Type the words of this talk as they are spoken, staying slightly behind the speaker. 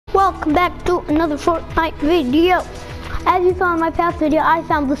welcome back to another Fortnite video. As you saw in my past video, I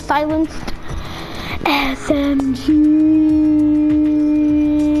found the silenced SMG.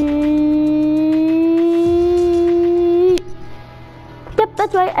 Yep,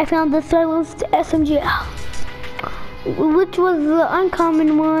 that's right, I found the silenced SMG, which was the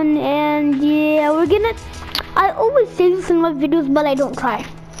uncommon one, and yeah, I always say this in my videos, but I don't try.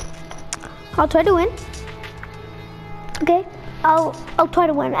 I'll try to win. Okay, I'll try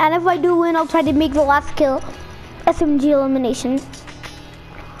to win, and if I do win, I'll try to make the last kill SMG elimination.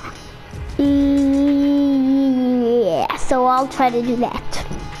 Yeah, so I'll try to do that.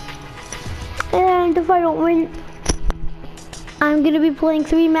 And if I don't win, I'm gonna be playing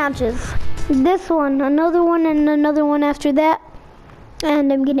 3 matches. This one, another one, and another one after that.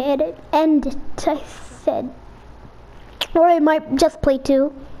 And I'm gonna end it, I said. Or I might just play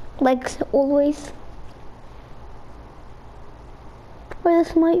 2, like always. Or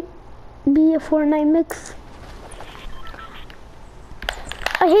this might be a Fortnite mix.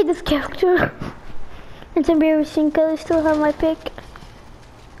 I hate this character. It's embarrassing because I still have my pick.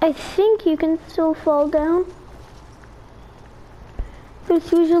 I think you can still fall down.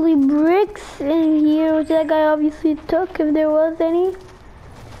 There's usually bricks in here, which that guy obviously took, if there was any.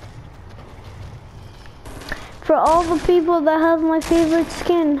 For all the people that have my favorite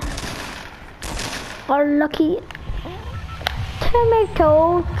skin are lucky.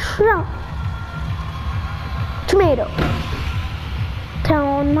 Tomato Trump. Tomato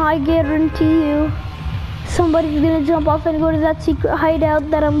Town, I guarantee you somebody's gonna jump off and go to that secret hideout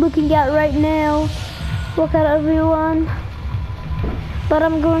that I'm looking at right now. Look at everyone. But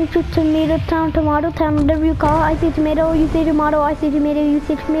I'm going to Tomato Town, whatever you call it. I say tomato, you say tomato, I say tomato, you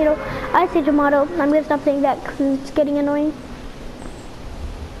say tomato, I say tomato. I'm gonna stop saying that because it's getting annoying.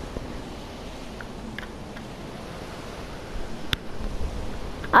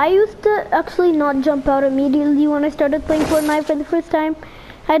 I used to actually not jump out immediately when I started playing Fortnite for the first time.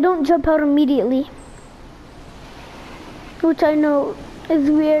 I don't jump out immediately, which I know is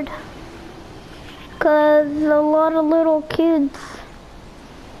weird, because a lot of little kids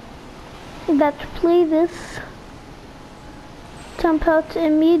that play this jump out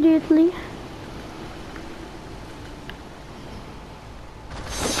immediately.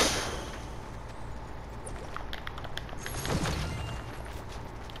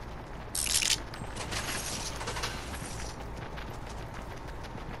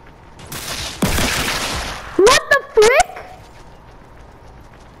 What the frick?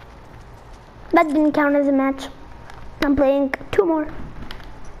 That didn't count as a match. I'm playing 2 more.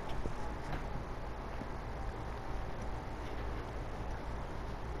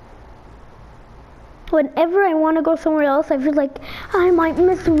 Whenever I want to go somewhere else, I feel like I might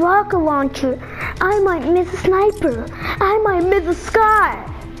miss a rocket launcher. I might miss a sniper. I might miss a scar.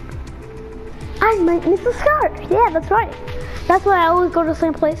 I might miss a scar. Yeah, that's right. That's why I always go to the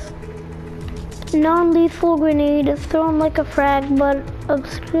same place. Non-lethal grenade is thrown like a frag, but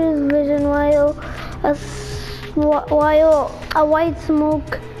obscures vision while a white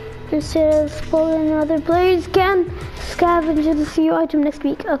smoke instead of exploding. Other players can scavenge the few item next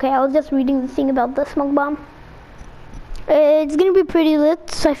week. Okay, I was just reading the thing about the smoke bomb. It's gonna be pretty lit,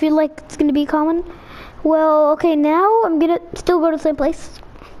 so I feel like it's gonna be common. Well, okay, now I'm gonna still go to the same place.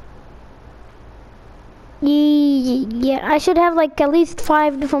 Yeah, I should have like at least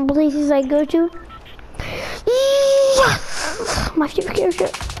 5 different places I go to. Yes! My favorite character.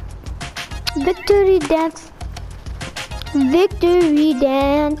 Victory dance. Victory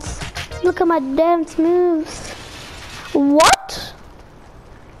dance. Look at my dance moves. What?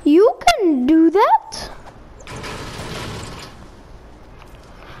 You can do that?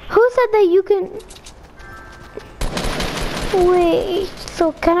 Who said that you can? Wait,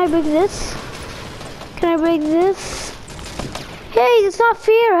 so can I break this? Can I break this? Hey, it's not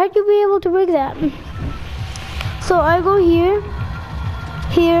fair. How'd you be able to break that? So I go here,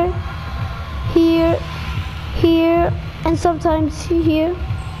 here, here, here, and sometimes here.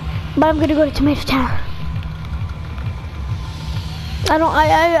 But I'm gonna go to Tomato Town.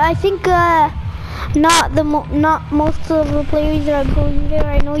 I think not most of the players are going there.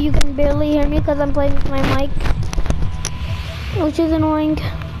 I know you can barely hear me because I'm playing with my mic, which is annoying.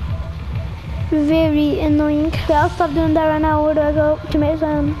 Very annoying. Okay, I'll stop doing that right now. Where do I go? Tomato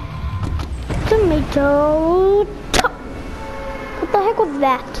Town. Tomato Town. What the heck was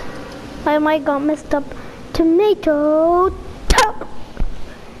that? My mic got messed up. Tomato Town.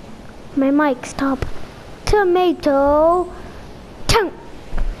 My mic, stop. Tomato Town.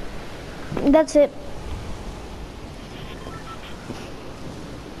 That's it.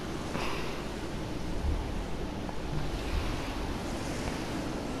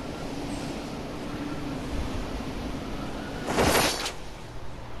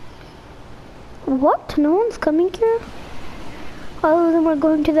 What? No one's coming here? All of them are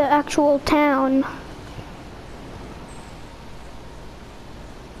going to the actual town.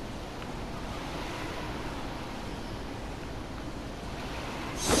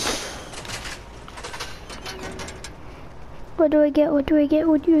 What do I get? What do I get?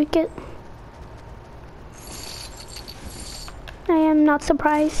 What do I get? I am not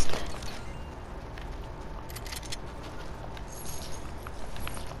surprised.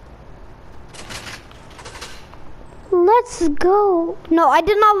 Let's go. No, I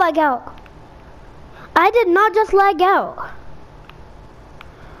did not lag out. I did not just lag out.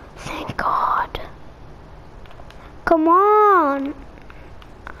 Thank God. Come on.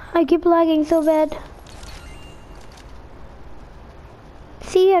 I keep lagging so bad.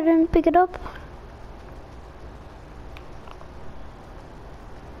 See, I didn't pick it up.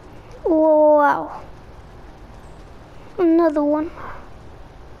 Wow. Another one.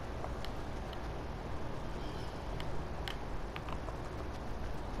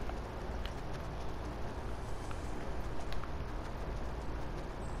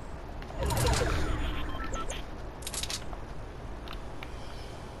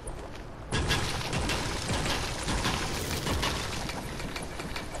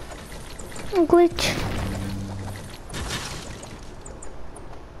 Glitch.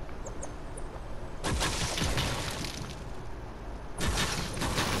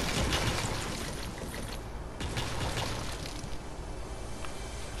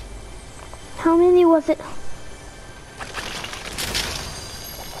 How many was it?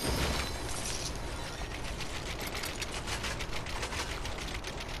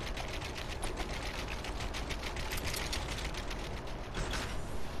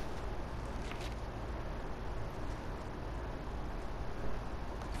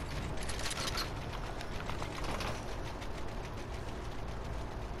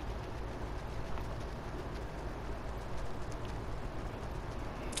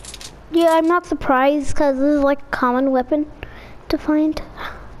 Yeah, I'm not surprised because this is like a common weapon to find.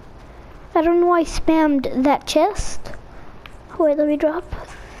 I don't know why I spammed that chest. Wait, let me drop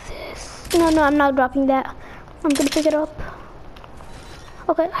this. No, I'm not dropping that. I'm gonna pick it up.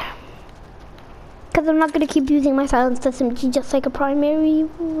 Okay. Because I'm not gonna keep using my silenced SMG just like a primary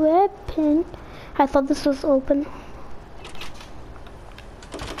weapon. I thought this was open.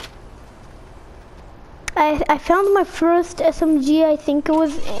 I found my first SMG, I think it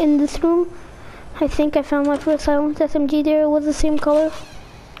was in this room. I think I found my first silenced SMG there. It was the same color.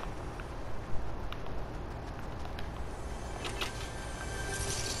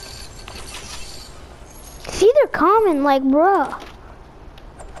 See, they're common, like, bruh.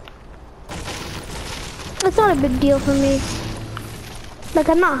 It's not a big deal for me. Like,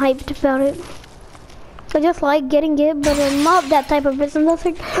 I'm not hyped about it. I just like getting it, but I'm not that type of person that's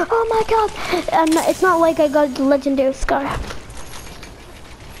like, oh my god. It's not like I got the legendary scar.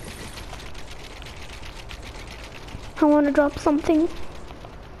 I want to drop something.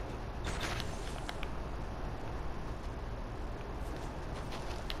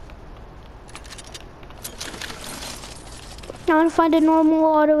 I want to find a normal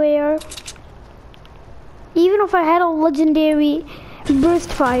auto AR. Even if I had a legendary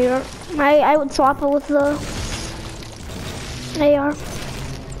burst fire, I would swap it with the AR.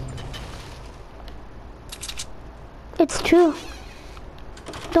 It's true.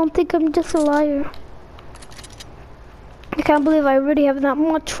 Don't think I'm just a liar. I can't believe I already have that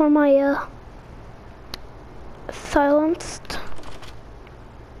much for my silenced.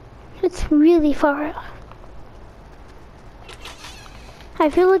 It's really far. I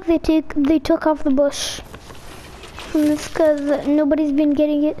feel like they took off the bush from this because nobody's been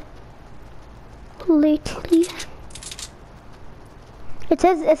getting it lately. It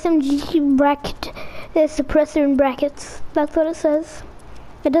says SMG bracket, suppressor in brackets. That's what it says.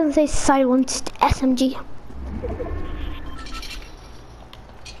 It doesn't say silenced SMG.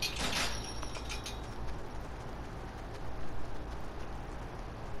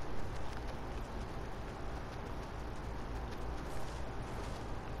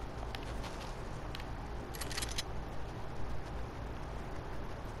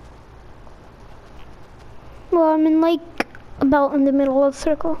 Well, I'm in like about in the middle of the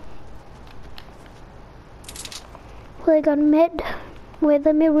circle. Well, I got mid. Wait,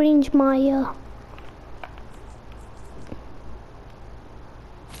 let me arrange my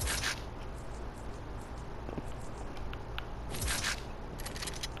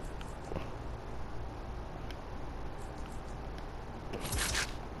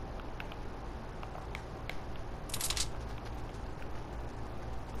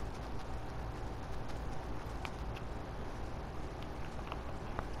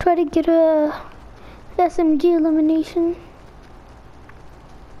try to get a SMG elimination.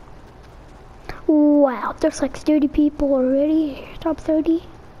 Wow, there's like 30 people already. Top 30.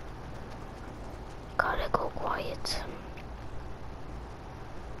 Gotta go quiet.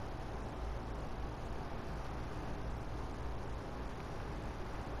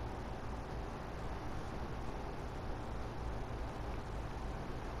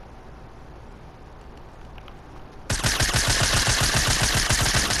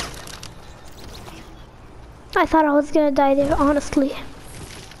 I thought I was gonna die there, honestly.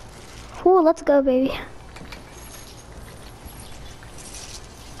 Oh, let's go, baby.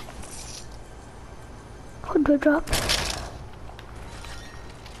 What do I drop?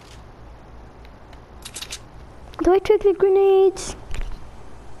 Do I take the grenades?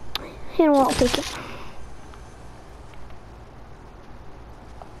 You know what, I'll take it.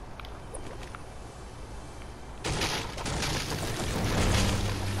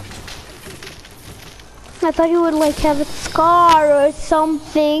 I thought you would like have a scar or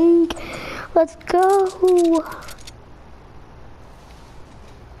something. Let's go.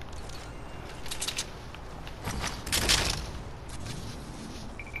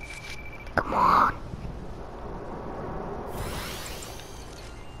 Come on.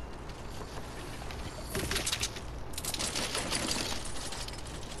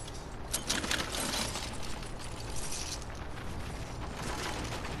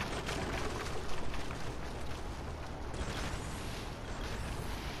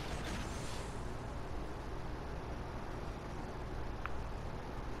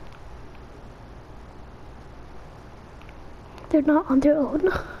 They're not on their own.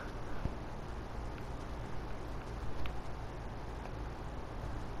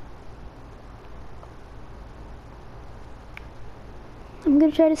 I'm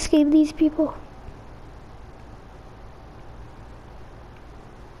gonna try to escape these people.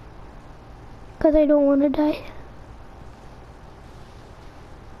 Because I don't want to die.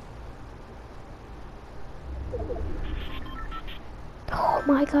 Oh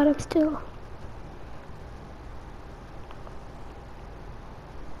my god, I'm still...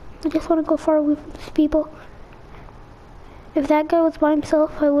 I just want to go far away from these people. If that guy was by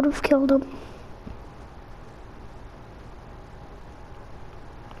himself, I would have killed him.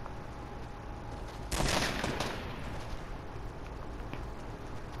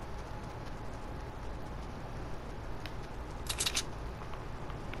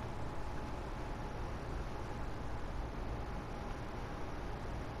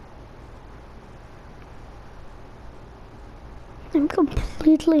 I'm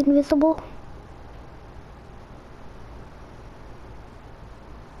completely invisible.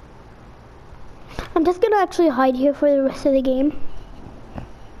 I'm just gonna actually hide here for the rest of the game.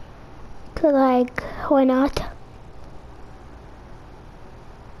 Cause like, why not?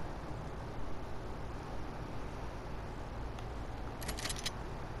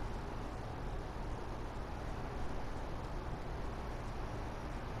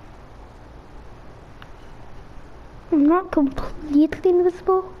 I'm not completely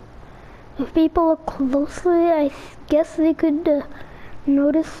invisible. If people look closely, I guess they could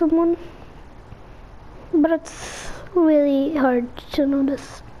notice someone. But it's really hard to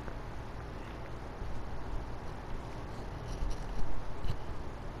notice.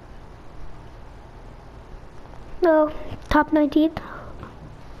 No, top 19.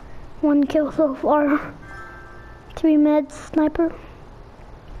 1 kill so far. 3 meds, sniper.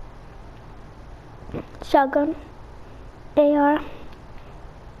 Shotgun. AR.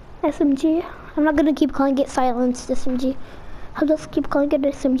 SMG. I'm not gonna keep calling it silenced SMG. I'll just keep calling it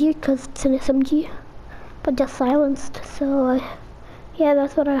SMG because it's an SMG. But just silenced, so yeah,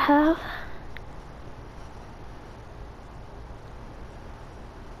 that's what I have.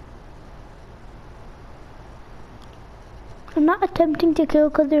 I'm not attempting to kill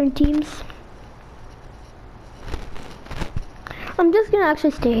because they're in teams. I'm just gonna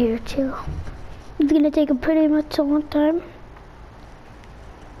actually stay here too. It's gonna take a pretty much a long time.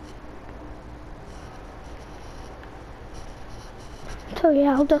 So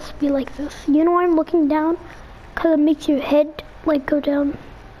yeah, I'll just be like this. You know why I'm looking down? Because it makes your head like go down.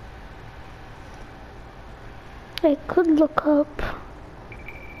 I could look up.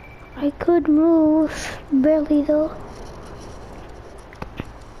 I could move. Barely though.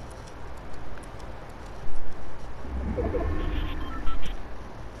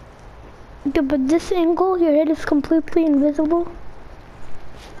 Okay, but this angle, your head is completely invisible.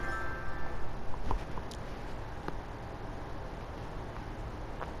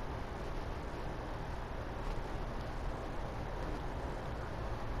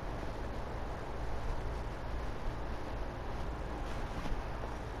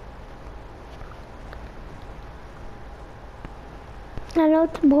 I know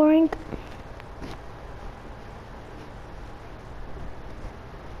it's boring.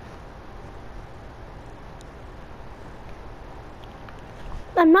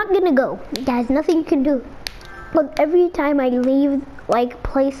 I'm not gonna go. Guys, nothing you can do. But every time I leave, like,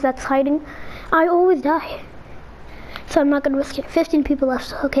 place that's hiding, I always die. So I'm not gonna risk it. 15 people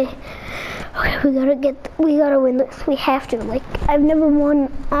left, okay. Okay, we gotta win this. We have to. Like, I've never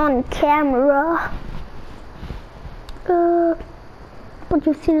won on camera. But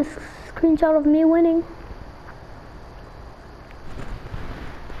you've seen a screenshot of me winning.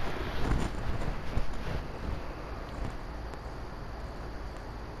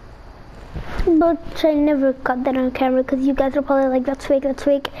 But I never got that on camera because you guys are probably like, that's fake, that's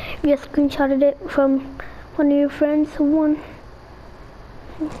fake. You just screenshotted it from one of your friends who won.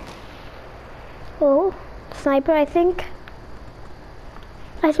 Oh, sniper, I think.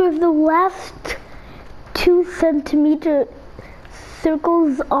 I swear if the last 2 centimeter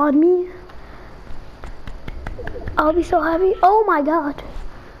circles on me, I'll be so happy. Oh my god.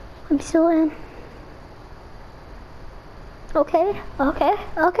 I'm still in. Okay, okay,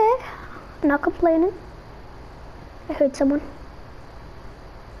 okay. I'm not complaining. I heard someone.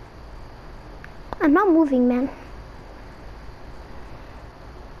 I'm not moving, man.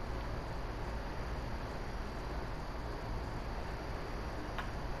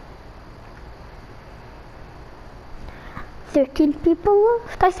 "13 people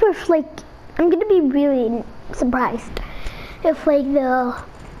left." I swear, if, like, I'm gonna be really surprised if the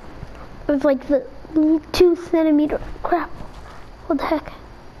 2 centimeter crap. What the heck?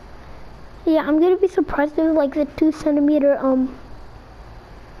 Yeah, I'm gonna be surprised if like the 2 centimeter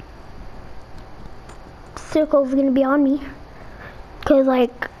circle is gonna be on me. Cause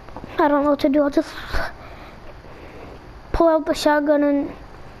like, I don't know what to do. I'll just pull out the shotgun and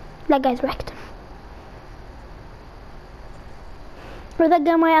that guy's wrecked. Or that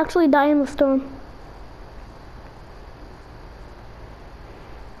guy might actually die in the storm.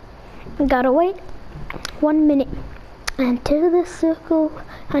 Gotta wait 1 minute until the circle,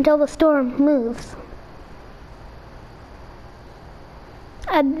 until the storm moves.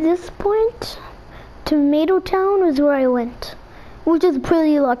 At this point, Tomato Town is where I went, which is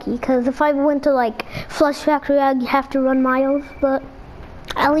pretty lucky because if I went to like Flush Factory, I'd have to run miles. But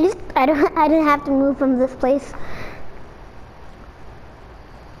at least I didn't have to move from this place.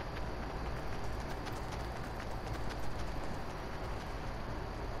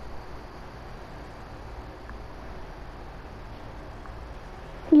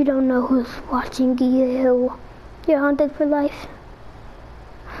 You don't know who's watching you. You're haunted for life.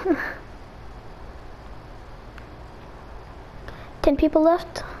 10 people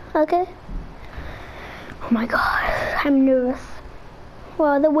left. Okay. Oh my god, I'm nervous.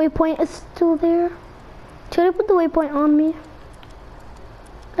 Wow, the waypoint is still there. Should I put the waypoint on me?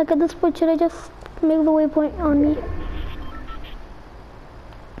 Like at this point, should I just make the waypoint on me?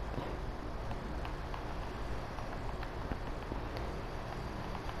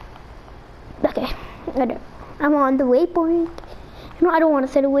 Okay, I'm on the waypoint. No, I don't want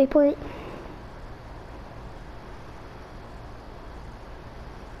to set a waypoint.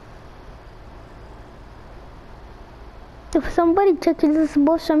 If somebody touches this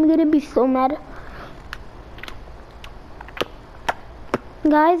bush, I'm gonna be so mad.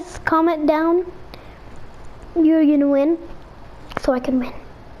 Guys, comment down. You're gonna win, so I can win.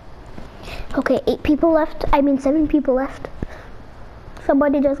 Okay, 8 people left. I mean 7 people left.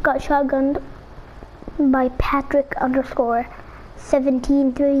 Somebody just got shotgunned by Patrick _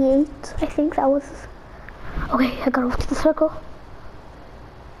 1738. I think that was. Okay, I gotta look to the circle.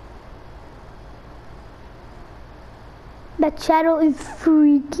 That shadow is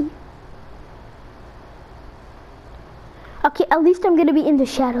freaky. Okay, at least I'm gonna be in the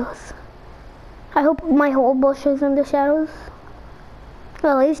shadows. I hope my whole bush is in the shadows.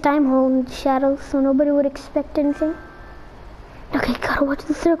 Well, at least I'm holding the shadows, so nobody would expect anything. Okay, gotta watch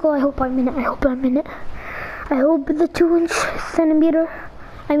the circle. I hope I'm in it. I hope I'm in it. I hope the 2 inch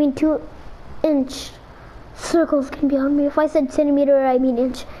circles can be on me. If I said centimeter, I mean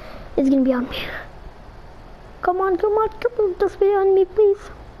inch, it's gonna be on me. Come on, come on, come on, just be on me,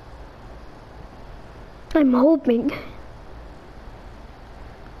 please. I'm hoping.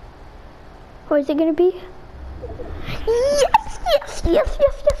 Or is it gonna be? Yes, yes, yes,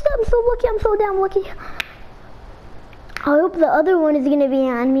 yes, yes, I'm so lucky, I'm so damn lucky. I hope the other one is gonna be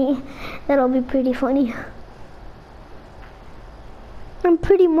on me. That'll be pretty funny. I'm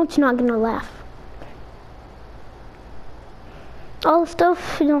pretty much not gonna laugh. All the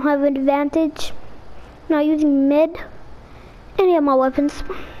stuff, you don't have an advantage. Not using mid. Any of my weapons.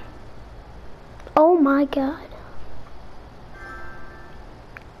 Oh my god.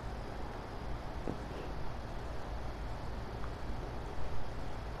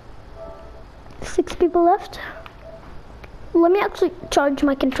 6 people left. Let me actually charge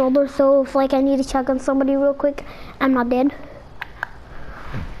my controller, so if like I need to check on somebody real quick, I'm not dead.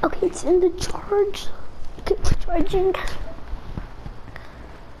 Okay, it's in the charge. Okay, it's charging.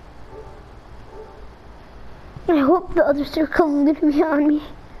 I hope the other circle is gonna be on me.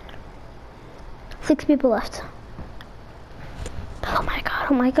 6 people left. Oh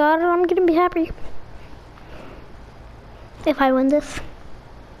my god, I'm gonna be happy if I win this.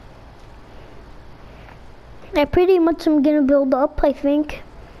 I pretty much am gonna build up, I think,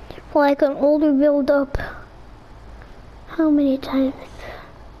 like an older build up. How many times?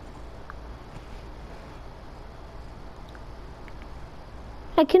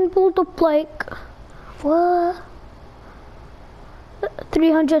 I can build up like, what?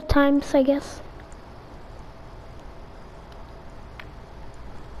 300 times, I guess.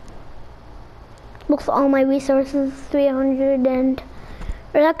 Looks all my resources, 300 and,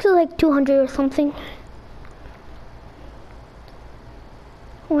 or actually like 200 or something.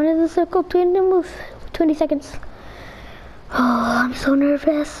 When is the circle going to move? 20 seconds. Oh, I'm so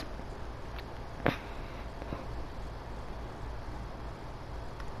nervous.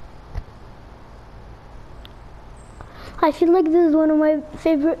 I feel like this is one of my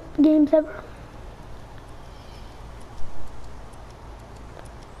favorite games ever.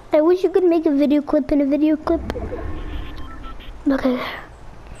 I wish you could make a video clip in a video clip. Look at there.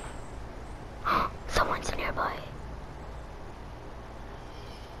 Someone's nearby.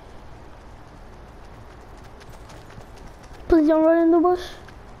 Please don't run in the bush.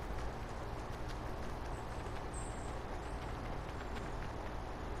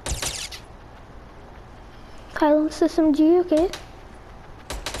 Silence SMG, okay.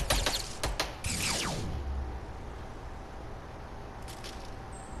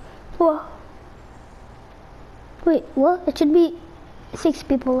 Whoa. Wait, what? It should be 6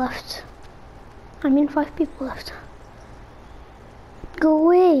 people left. I mean 5 people left. Go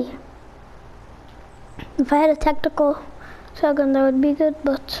away. If I had a tactical shotgun, that would be good,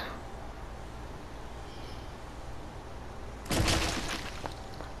 but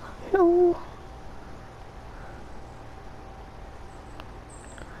no.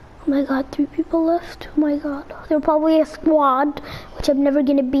 Oh my god, 3 people left. Oh my god. They're probably a squad, which I'm never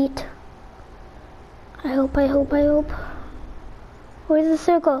gonna beat. I hope. Where's the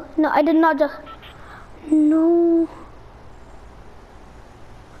circle? No, I did not just. No.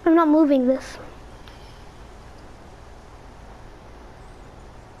 I'm not moving this.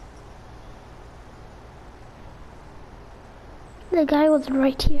 The guy was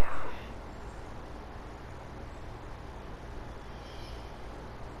right here.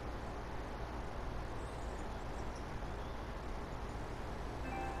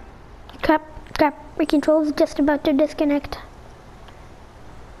 Crap, my control's just about to disconnect.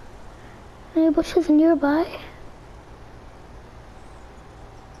 Any bushes nearby?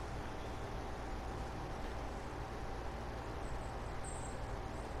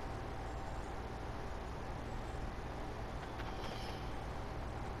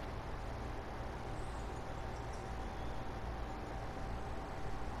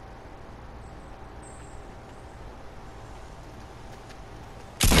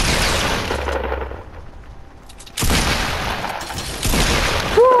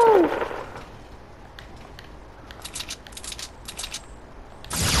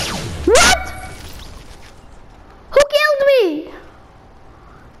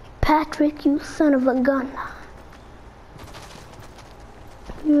 Patrick, you son of a gun.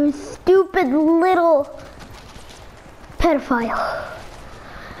 You stupid little pedophile.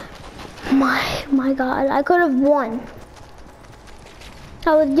 My god, I could have won.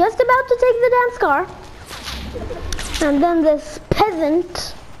 I was just about to take the dance car, and then this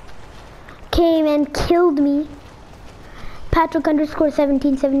peasant came and killed me. Patrick underscore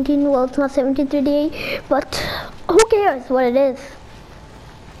 1717, well it's not 1738, but who cares what it is?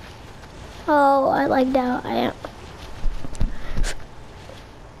 Oh, I like that. I am.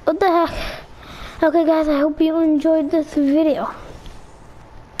 What the heck? Okay guys, I hope you enjoyed this video.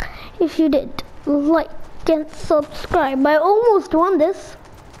 If you did, like and subscribe. I almost won this.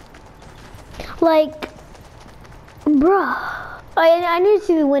 Like, bruh. I need to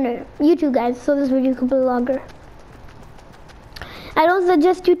see the winner. You two guys, so this video could be longer. I don't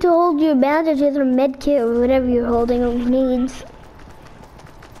suggest you to hold your bandages or med kit or whatever you're holding or needs.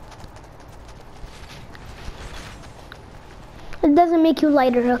 It doesn't make you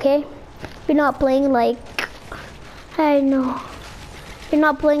lighter, okay? You're not playing like, I know. You're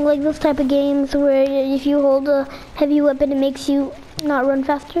not playing like those type of games where if you hold a heavy weapon, it makes you not run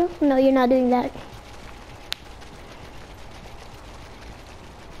faster. No, you're not doing that.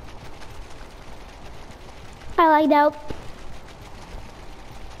 I lagged out.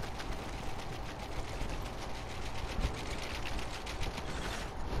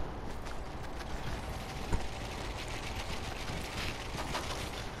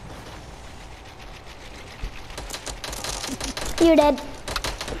 You're dead.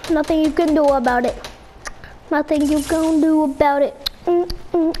 Nothing you can do about it. Nothing you can do about it.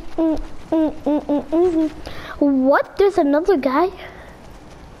 What? There's another guy?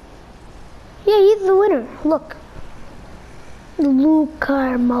 Yeah, he's the winner. Look. Luke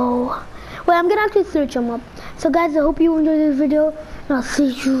Carmo. Well, I'm gonna have to search him up. So guys, I hope you enjoyed this video, and I'll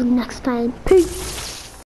see you next time. Peace.